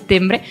tipo a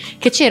settembre,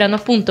 che c'erano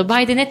appunto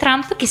Biden e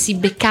Trump che si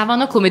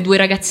beccavano come due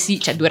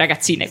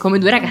ragazzine, come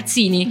due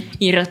ragazzini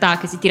in realtà,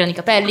 che si tirano i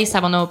capelli,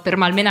 stavano per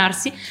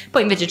malmenarsi.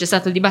 Poi invece c'è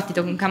stato il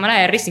dibattito con Kamala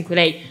Harris in cui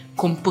lei,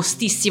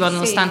 compostissima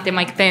nonostante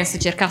Mike Pence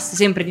cercasse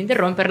sempre di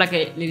interromperla,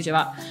 che le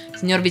diceva: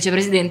 signor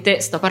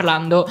vicepresidente, sto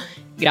parlando,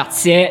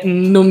 grazie,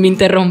 non mi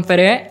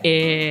interrompere.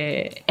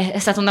 E è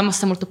stata una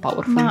mossa molto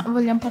powerful. Ma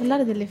vogliamo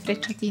parlare delle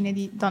frecciatine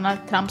di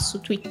Donald Trump su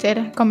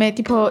Twitter? Come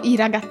tipo i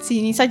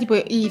ragazzini, sai, tipo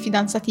i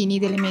fidanzatini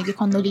delle medie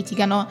quando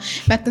litigano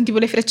mettono tipo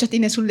le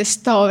frecciatine sulle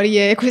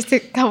storie,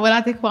 queste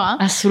cavolate qua.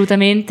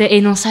 Assolutamente, e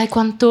non sai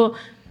quanto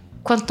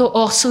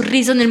ho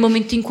sorriso nel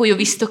momento in cui ho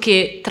visto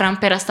che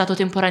Trump era stato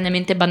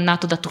temporaneamente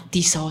bannato da tutti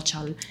i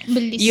social.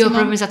 Bellissimo. Io ho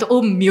proprio pensato: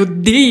 oh mio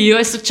Dio,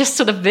 è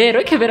successo davvero,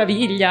 e che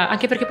meraviglia.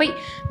 Anche perché poi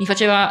mi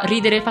faceva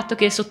ridere il fatto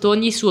che sotto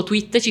ogni suo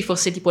tweet ci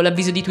fosse tipo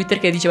l'avviso di Twitter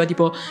che diceva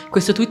tipo: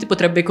 questo tweet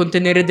potrebbe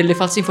contenere delle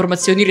false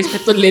informazioni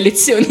rispetto alle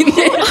elezioni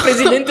del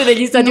presidente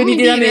degli Stati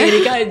Uniti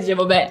d'America. E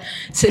dicevo: beh,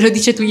 se lo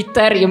dice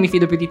Twitter, io mi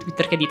fido più di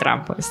Twitter che di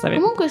Trump, onestamente.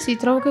 Comunque sì,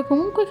 trovo che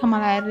comunque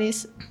Kamala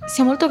Harris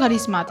sia molto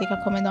carismatica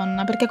come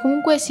donna, perché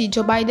comunque sì,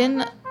 Joe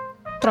Biden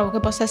trovo che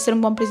possa essere un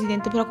buon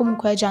presidente, però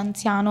comunque è già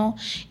anziano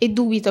e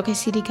dubito che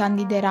si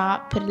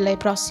ricandiderà per le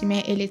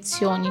prossime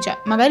elezioni, cioè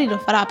magari lo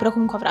farà, però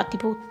comunque avrà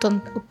tipo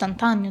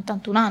 80 anni,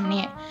 81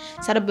 anni e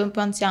sarebbe un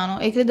po' anziano,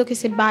 e credo che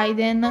se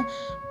Biden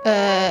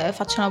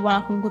faccia una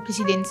buona comunque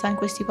presidenza in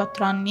questi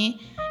 4 anni,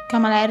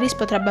 Kamala Harris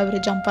potrebbe avere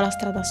già un po' la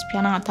strada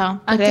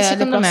spianata per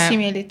le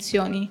prossime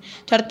elezioni.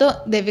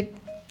 Certo, deve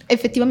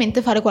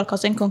effettivamente fare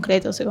qualcosa in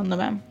concreto, secondo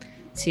me.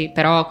 Sì,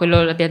 però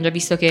quello l'abbiamo già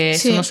visto che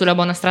sono sulla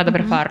buona strada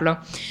per farlo.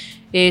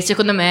 E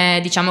secondo me,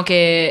 diciamo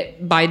che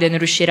Biden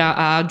riuscirà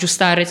a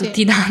aggiustare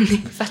tutti i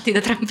danni fatti da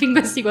Trump in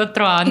questi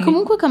 4 anni. E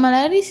comunque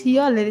Kamala Harris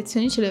io alle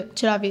elezioni ce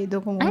la vedo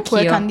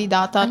comunque Anch'io.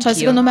 candidata. Anch'io. Cioè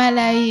secondo me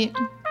lei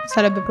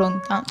sarebbe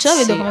pronta. Ce la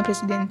vedo come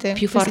presidente.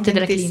 Più forte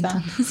della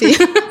presidentessa. Clinton. Sì.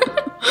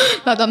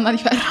 La donna di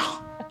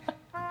ferro.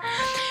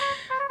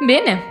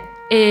 Bene.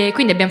 E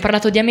quindi abbiamo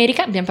parlato di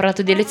America, abbiamo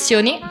parlato di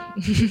elezioni,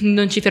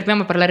 non ci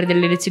fermiamo a parlare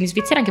delle elezioni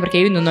svizzere, anche perché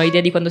io non ho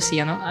idea di quando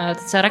siano.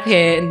 Sarà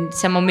che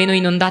siamo meno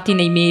inondati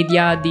nei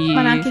media di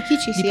Ma neanche chi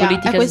ci di sia.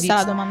 politica È questa svizzera.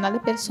 la domanda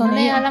alle persone. Non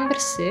è Alain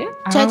Berset?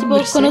 Cioè Alain tipo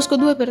Berset? conosco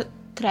 2 per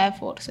 3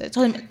 forse.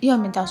 Cioè, io ho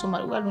inventato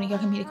Sommaruga, è l'unica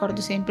che mi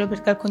ricordo sempre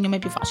perché il cognome è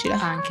più facile.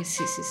 Anche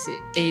sì.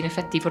 E in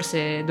effetti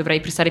forse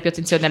dovrei prestare più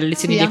attenzione alle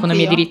lezioni Sì, di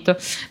economia e anche io. diritto.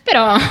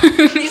 Però,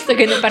 visto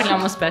che ne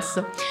parliamo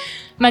spesso.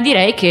 Ma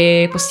direi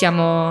che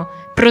possiamo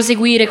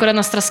proseguire con la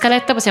nostra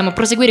scaletta, possiamo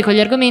proseguire con gli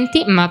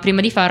argomenti, ma prima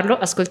di farlo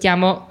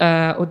ascoltiamo,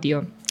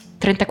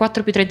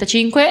 34 più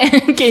 35,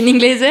 che in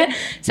inglese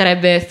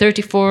sarebbe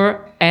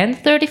 34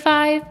 and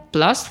 35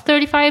 plus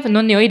 35,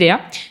 non ne ho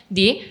idea,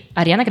 di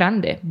Ariana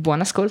Grande. Buon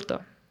ascolto.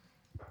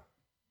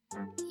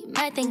 You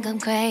might think I'm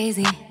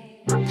crazy,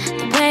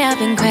 the way I've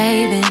been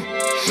craving.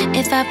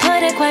 If I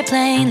put it quite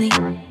plainly,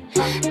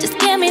 just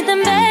give me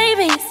them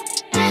babies.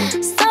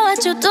 So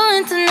what you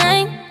doing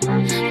tonight?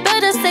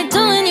 Better stay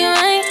doing you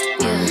right.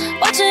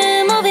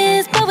 Watching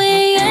movies, but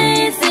we ain't.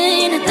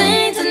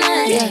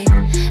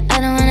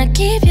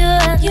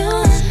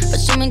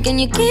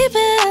 you keep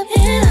it up?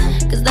 Yeah.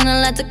 Cause then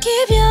I like to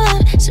keep you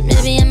up. So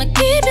maybe I'ma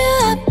keep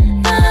you up.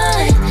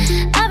 Fine.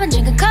 I've been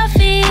drinking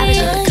coffee.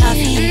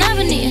 And I've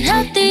been eating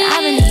healthy.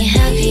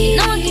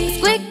 No one gets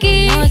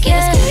squeaky.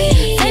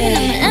 Saving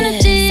up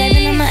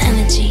my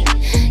energy.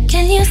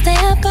 Can you stay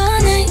up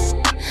all night?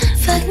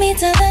 Fuck me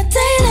till the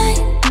daylight.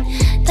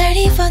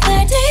 30 for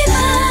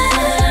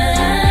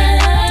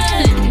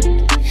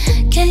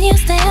 35. Can you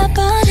stay up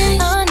all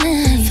night?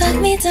 Fuck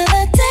me till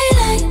the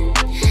daylight.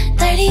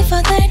 30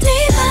 for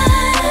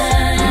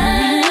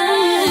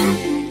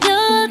 35.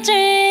 You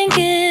drink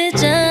it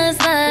just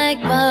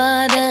like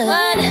water.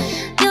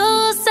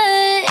 You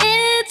say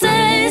it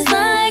tastes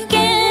like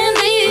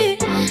candy.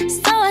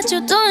 So what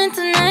you doing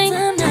tonight?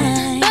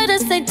 Better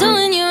stay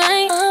doing you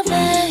right.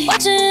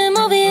 Watching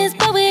movies,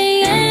 but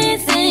we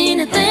ain't seen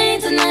a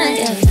thing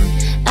tonight.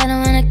 I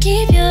don't wanna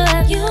keep you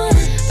up,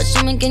 but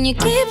you making you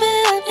keep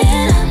it up.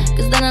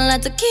 Cause then I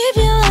like to keep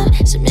you up.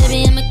 So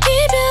maybe I'ma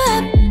keep you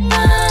up.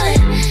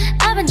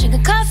 I've been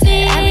drinking coffee.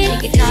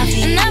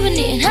 And I've been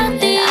eating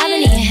healthy.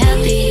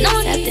 No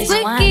one gets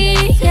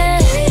squeaky.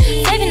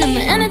 Saving up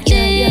my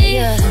energy.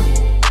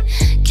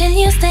 Can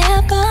you stay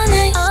up all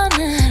night?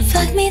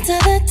 Fuck me till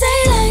the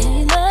daylight.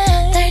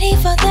 30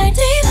 for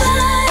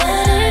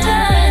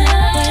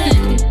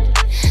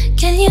 35.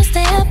 Can you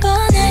stay up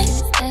all night?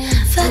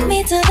 Fuck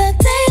me till the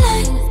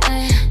daylight.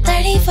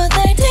 30 for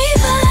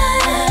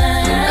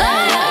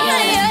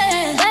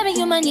 35. Baby,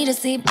 you might need a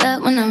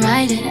seatbelt when I'm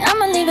riding.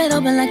 I'ma leave it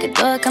open like a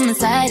door, come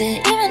inside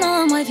it. Even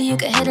though I'm wifey, you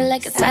can hit it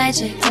like a side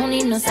chick. Don't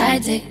need no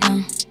side dick,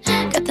 no.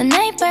 Got the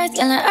neighbors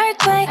yelling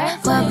earthquake.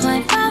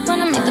 4.5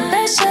 wanna make the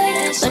bed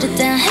shake. Put it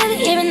down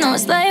heavy even though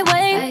it's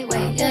lightweight.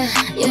 Yeah,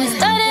 we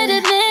started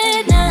at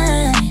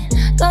midnight.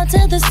 Go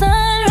till the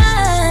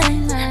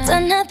sunrise.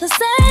 Done at the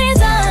same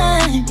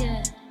time.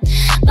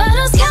 But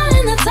who's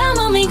counting the time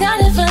when we got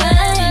it for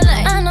life?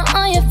 I know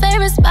all your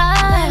favorite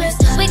spots.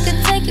 We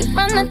could take it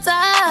from the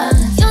top.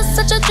 You're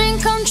such a dream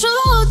come true.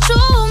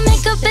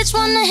 Make a bitch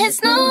wanna hit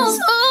snooze.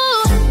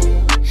 Ooh.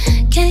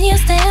 Can you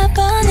stay up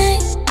all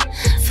night?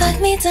 Fuck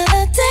me till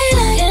the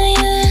daylight.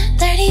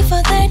 30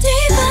 for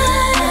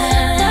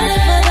 35. 30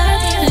 for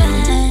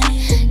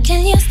 35.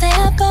 Can you stay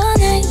up all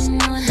night?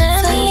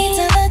 Fuck me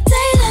till the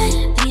daylight.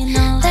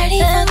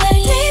 30 for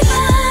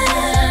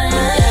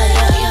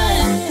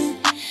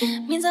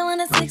 35. Means I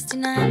want a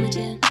 69 with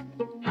you.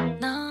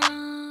 No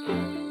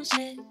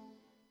shit.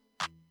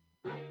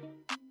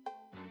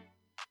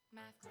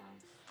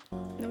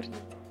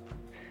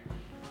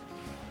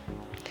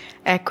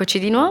 Eccoci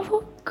di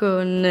nuovo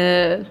con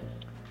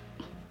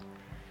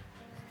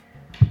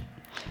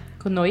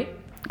noi.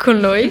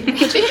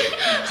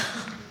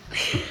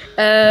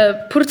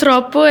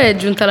 Purtroppo è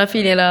giunta alla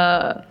fine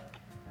la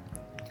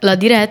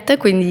diretta,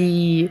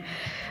 quindi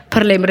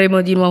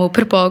parleremo di nuovo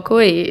per poco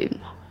e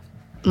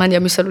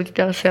mandiamo i saluti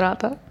della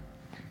serata.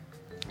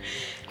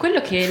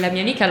 Quello che la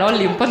mia amica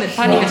Lolly un po' nel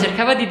panico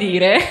cercava di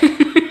dire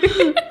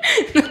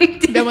non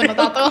ti Abbiamo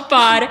notato.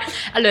 preoccupare.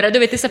 Allora,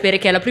 dovete sapere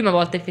che è la prima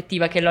volta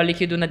effettiva che Lolly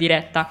chiude una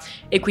diretta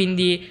e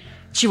quindi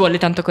ci vuole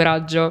tanto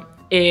coraggio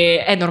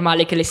e è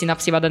normale che le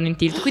sinapsi vadano in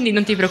tilt, quindi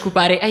non ti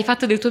preoccupare, hai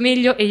fatto del tuo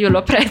meglio e io lo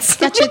apprezzo.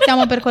 Ti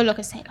accettiamo per quello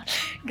che sei.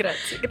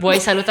 Grazie. Vuoi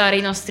salutare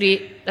i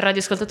nostri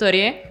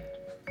radioascoltatori?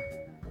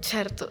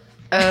 Certo.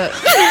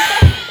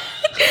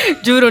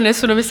 Giuro,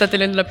 nessuno mi sta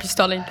tenendo la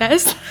pistola in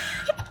testa.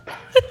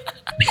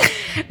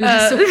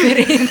 La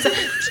sofferenza,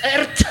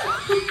 certo.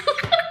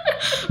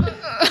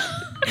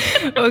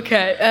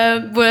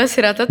 Ok, buona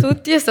serata a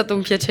tutti, è stato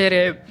un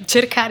piacere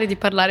cercare di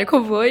parlare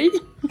con voi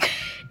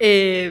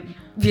e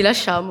vi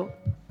lasciamo.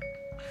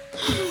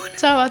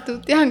 Ciao a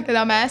tutti, anche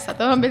da me è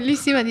stata una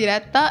bellissima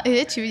diretta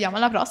e ci vediamo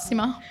alla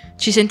prossima.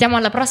 Ci sentiamo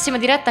alla prossima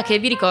diretta che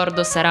vi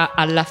ricordo sarà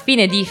alla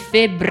fine di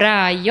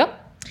febbraio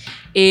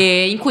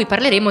e in cui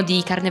parleremo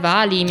di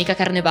carnevali, mica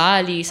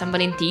carnevali, San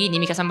Valentini,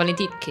 mica San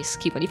Valentino, che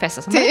schifo di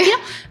festa San Valentino,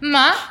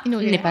 ma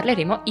Inutile. ne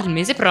parleremo il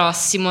mese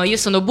prossimo. Io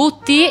sono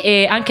Butti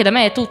e anche da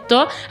me è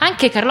tutto,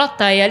 anche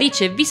Carlotta e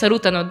Alice vi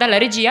salutano dalla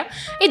regia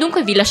e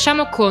dunque vi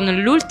lasciamo con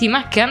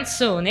l'ultima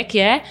canzone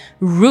che è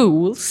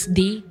Rules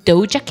di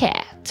Doja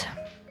Cat.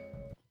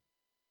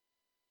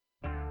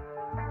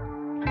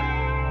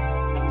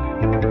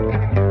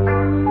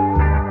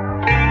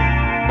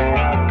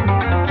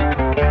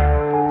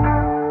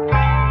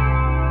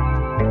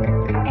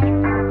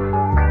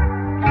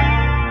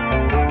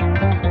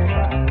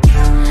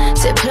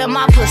 Said play with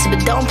my pussy,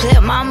 but don't play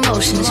with my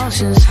emotions.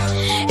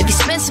 If you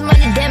spend some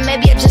money, then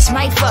maybe I just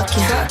might fuck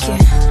you.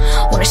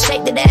 Wanna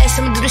shake that ass,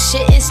 I'ma do the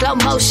shit in slow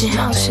motion.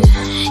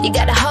 You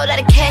got a whole lot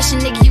of cash,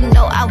 and nigga, you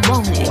know I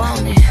want it.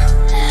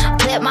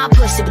 Play with my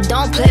pussy, but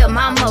don't play with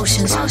my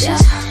emotions.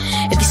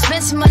 If you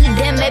spend some money,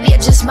 then maybe I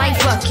just might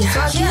fuck you.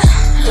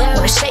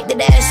 Wanna shake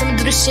that ass, I'ma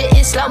do the shit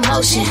in slow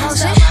motion.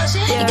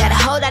 You got a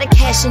whole lot of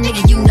cash, and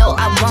nigga, you know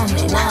I want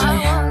it.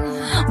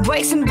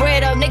 Break some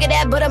bread up, nigga,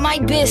 that butter my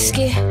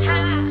biscuit.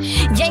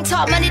 You ain't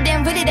talk money,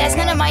 then really that's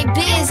none of my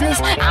business.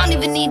 I don't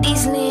even need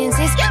these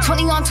lenses.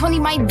 20 on 20,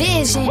 my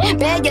vision.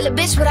 Bad yellow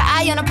bitch with an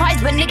eye on the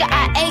price, but nigga,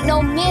 I ain't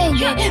no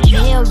million.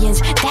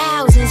 Millions,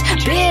 thousands,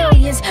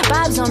 billions.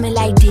 Bob's on me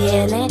like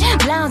Dylan.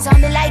 Blondes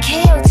on me like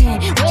Hilton.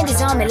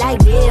 Wendy's on me like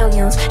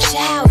billions.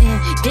 Shouting,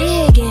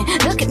 digging.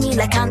 Look at me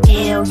like I'm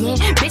alien.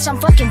 Bitch, I'm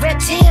fucking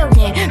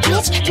reptilian.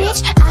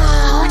 Bitch,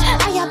 oh,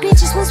 all y'all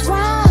bitches was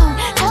wrong.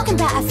 Talking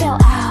about I fell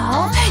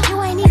off.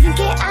 You ain't even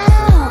get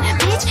on.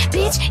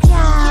 Bitch,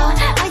 y'all.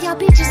 All y'all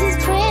bitches is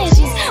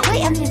precious.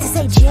 Wait, I meant to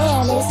say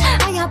jealous.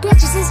 All y'all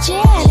bitches is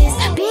jealous.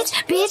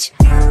 Bitch.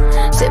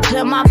 Said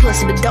play with my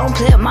pussy, but don't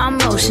play with my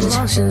emotions.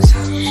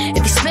 If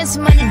you spend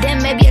some money,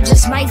 then maybe I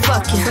just might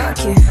fuck you.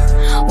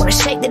 Wanna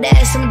shake that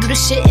ass, I'ma do the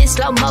shit in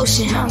slow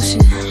motion.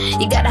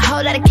 You got a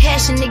whole lot of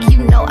cash, and nigga, you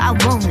know I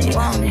want it.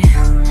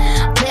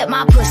 Play with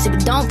my pussy,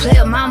 but don't play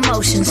with my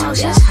emotions.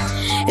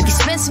 If you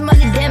spend some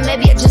money, then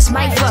maybe I just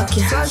might fuck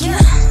you.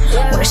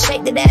 Wanna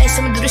shake that ass,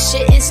 I'ma do the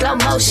shit in slow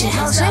motion.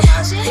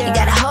 You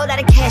got a whole lot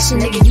of cash,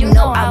 and nigga, you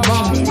know I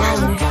want it.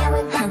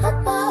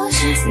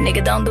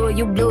 Nigga, don't do it,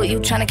 you blew it. You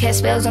tryna cast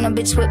spells on a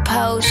bitch with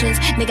potions.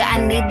 Nigga,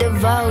 I need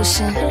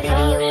devotion.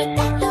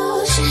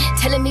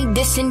 Telling me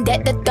this and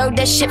that, the third,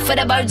 that shit for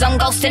the birds on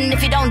ghosting.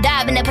 If you don't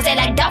dive in the pussy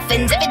like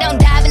dolphins, if you don't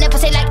dive in the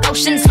pussy like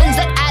oceans, swings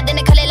that eye, then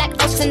they call it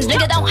like oceans.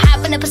 Nigga, don't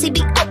hide in the pussy,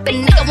 be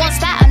open. Nigga, won't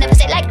stop in the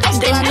pussy like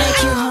oceans. Gonna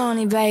make you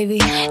horny, baby.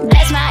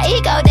 That's my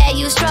ego that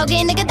you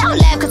stroking. Nigga, don't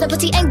laugh, cause the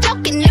pussy ain't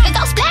joking. Nigga,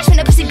 go splash when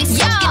the pussy be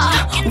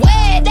soaking.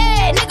 Where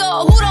that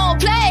nigga who don't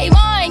play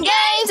mind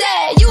games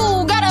at?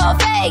 You got a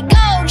fake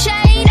gold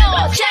chain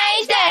or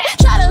change that.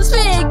 Try to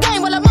spit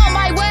game while I'm on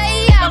my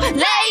way out.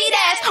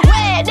 Ladies,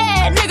 where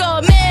that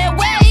nigga, man,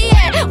 where he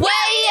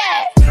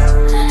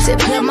at? Said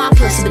play with my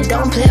pussy, but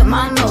don't play with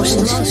my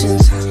emotions.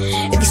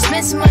 If you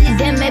spend some money,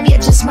 then maybe I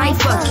just might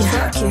fuck you.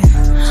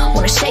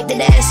 Wanna shake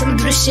that ass, I'ma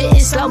do the shit in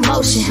slow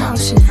motion.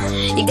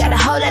 You got a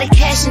whole lot of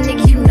cash, and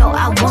nigga, you know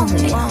I want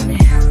it.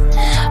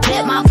 Play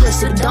with my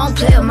pussy, but don't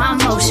play with my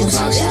emotions.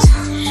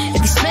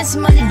 If you spend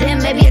some money,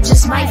 then maybe I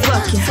just might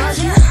fuck you.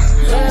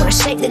 Wanna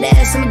shake that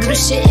ass, I'ma do the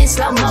shit in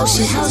slow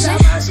motion.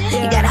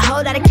 You got a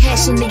whole lot of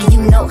cash, and nigga,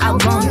 you know I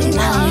want it.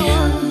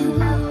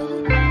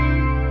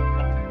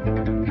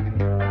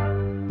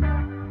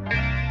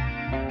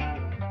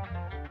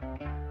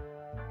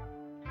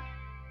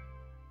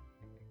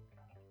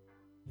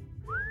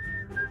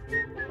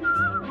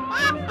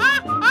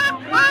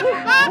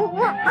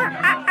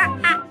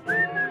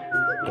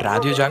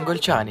 Radio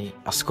Giangolciani,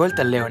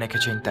 ascolta il leone che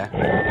c'è in te.